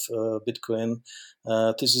distribution of Bitcoin.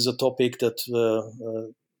 This is a topic that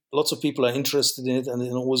lots of people are interested in it, and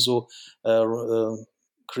also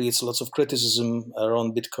creates lots of criticism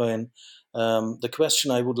around Bitcoin. The question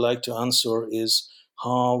I would like to answer is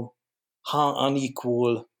how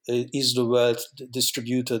unequal is the wealth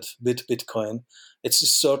distributed with Bitcoin. It's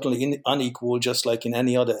certainly unequal, just like in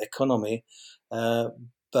any other economy.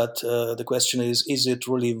 But the question is it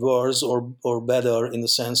really worse or better in the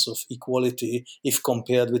sense of equality if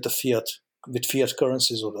compared with fiat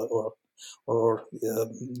currencies or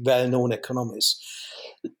well-known economies?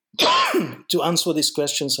 To answer these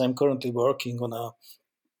questions, I'm currently working on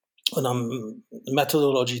a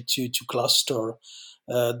methodology to cluster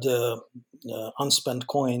the unspent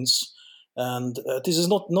coins. And this is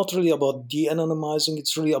not really about de-anonymizing,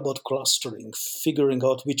 it's really about clustering, figuring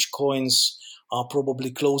out which coins are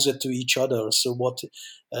probably closer to each other. So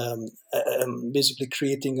basically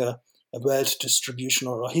creating a wealth distribution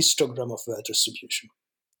or a histogram of wealth distribution.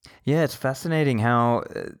 Yeah, it's fascinating how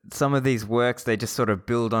some of these works, they just sort of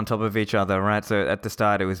build on top of each other, right? So at the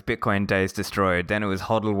start, it was Bitcoin days destroyed, then it was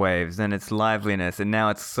hodl waves, then it's liveliness, and now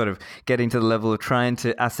it's sort of getting to the level of trying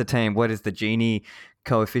to ascertain what is the Gini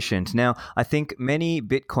coefficient. Now, I think many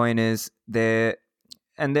Bitcoiners,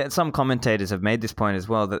 some commentators have made this point as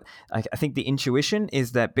well, that I think the intuition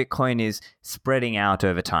is that Bitcoin is spreading out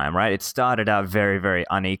over time, right? It started out very, very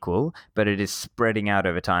unequal, but it is spreading out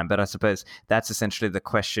over time. But I suppose that's essentially the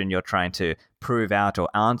question you're trying to prove out or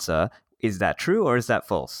answer. Is that true or is that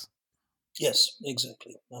false? Yes,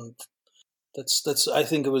 exactly. And that's I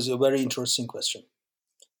think it was a very interesting question.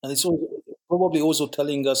 And it's probably also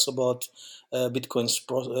telling us about Bitcoin's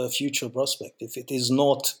future prospect.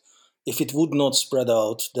 If it would not spread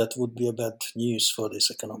out, that would be a bad news for this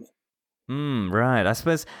economy. Right.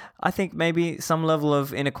 I think maybe some level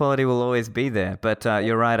of inequality will always be there, but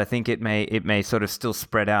you're right. I think it may sort of still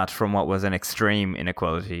spread out from what was an extreme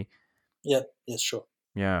inequality. Yeah. Yes. Sure.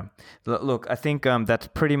 Yeah. Look, I think that's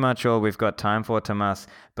pretty much all we've got time for, Tomas.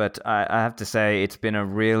 But I have to say, it's been a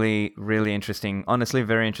really, really interesting, honestly,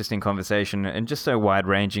 very interesting conversation, and just so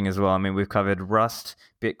wide-ranging as well. I mean, we've covered Rust,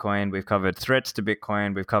 Bitcoin, we've covered threats to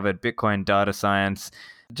Bitcoin, we've covered Bitcoin data science.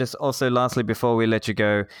 Just also, lastly, before we let you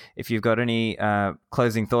go, if you've got any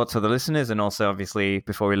closing thoughts for the listeners, and also, obviously,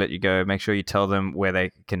 before we let you go, make sure you tell them where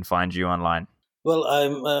they can find you online. Well,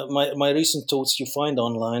 my recent thoughts you find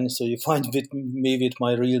online. So you find me with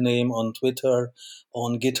my real name on Twitter,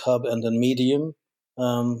 on GitHub, and on Medium.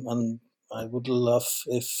 And I would love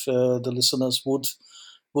if the listeners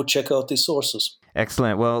would check out these sources.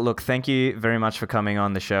 Excellent. Well, look, thank you very much for coming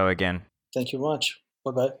on the show again. Thank you much.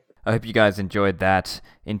 Bye-bye. I hope you guys enjoyed that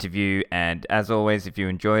interview. And as always, if you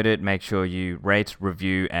enjoyed it, make sure you rate,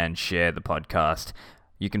 review, and share the podcast.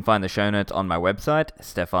 You can find the show notes on my website,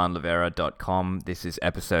 stefanlivera.com. This is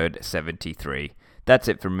episode 73. That's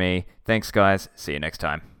it from me. Thanks, guys. See you next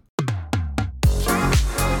time.